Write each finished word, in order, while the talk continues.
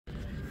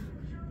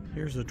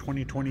Here's a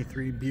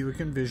 2023 Buick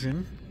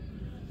Envision.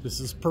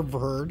 This is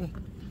preferred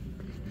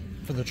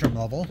for the trim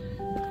level.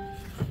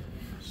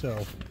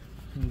 So,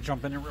 I'm gonna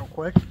jump in it real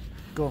quick,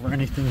 go over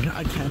anything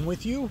I can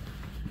with you.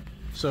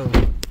 So,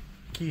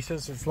 key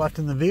says it's left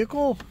in the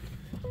vehicle,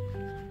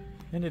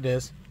 and it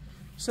is.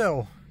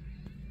 So,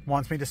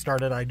 wants me to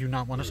start it. I do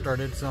not want to start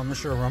it. It's on the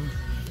showroom.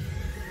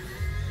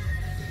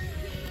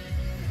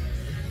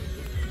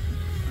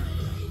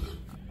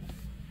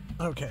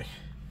 Okay.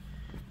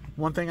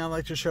 One thing I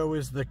like to show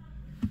is the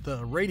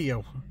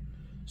radio.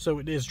 So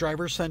it is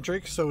driver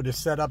centric. So it is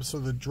set up so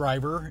the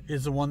driver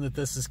is the one that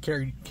this is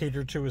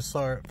catered to as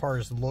far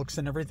as looks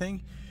and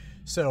everything.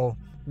 So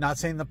not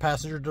saying the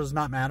passenger does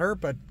not matter,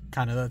 but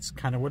that's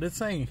kind of what it's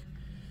saying.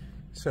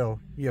 So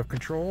you have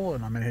control,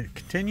 and I'm going to hit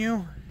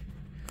continue.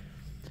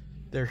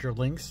 There's your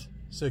links.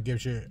 So it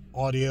gives you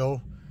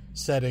audio,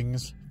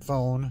 settings,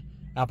 phone,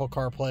 Apple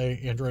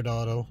CarPlay, Android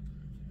Auto,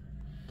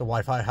 the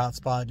Wi-Fi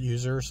hotspot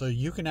user. So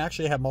you can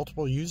actually have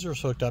multiple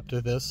users hooked up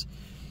to this.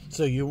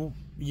 So you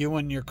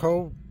and your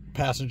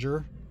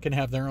co-passenger can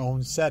have their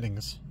own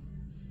settings.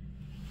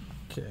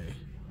 Okay.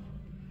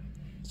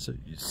 So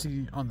you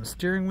see on the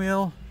steering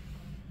wheel,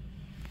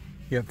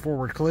 you have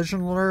forward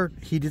collision alert,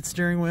 heated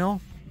steering wheel.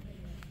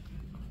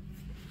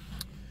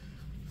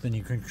 Then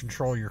you can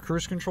control your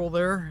cruise control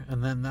there,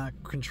 and then that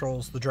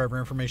controls the driver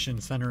information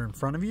center in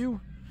front of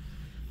you.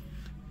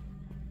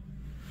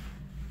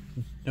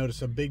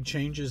 Notice a big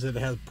change is it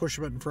has push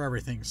button for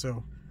everything.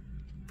 So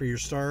for your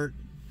start,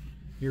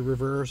 your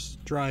reverse,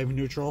 drive,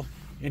 neutral,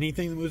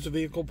 anything that moves the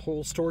vehicle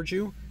pulls towards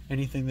you.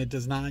 Anything that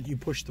does not, you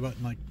push the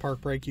button. Like park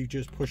brake, you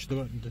just push the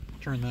button to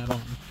turn that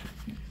on.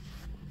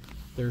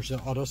 There's the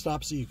auto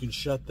stop, so you can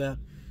shut that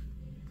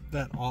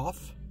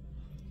off.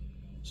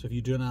 So if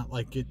you do not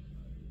like it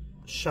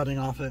shutting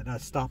off at a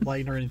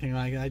stoplight or anything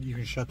like that, you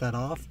can shut that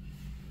off.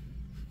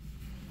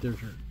 There's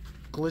your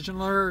collision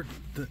alert,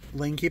 the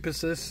lane keep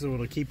assist, so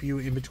it'll keep you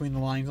in between the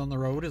lines on the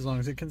road as long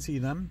as it can see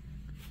them.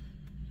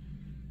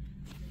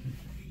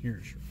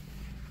 Here's your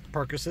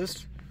park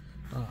assist.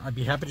 I'd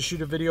be happy to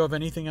shoot a video of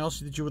anything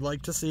else that you would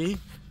like to see.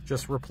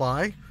 Just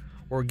reply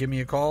or give me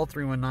a call,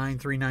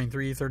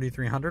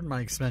 319-393-3300. My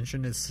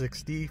extension is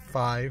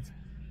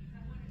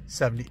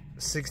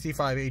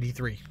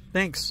 6583.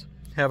 Thanks.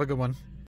 Have a good one.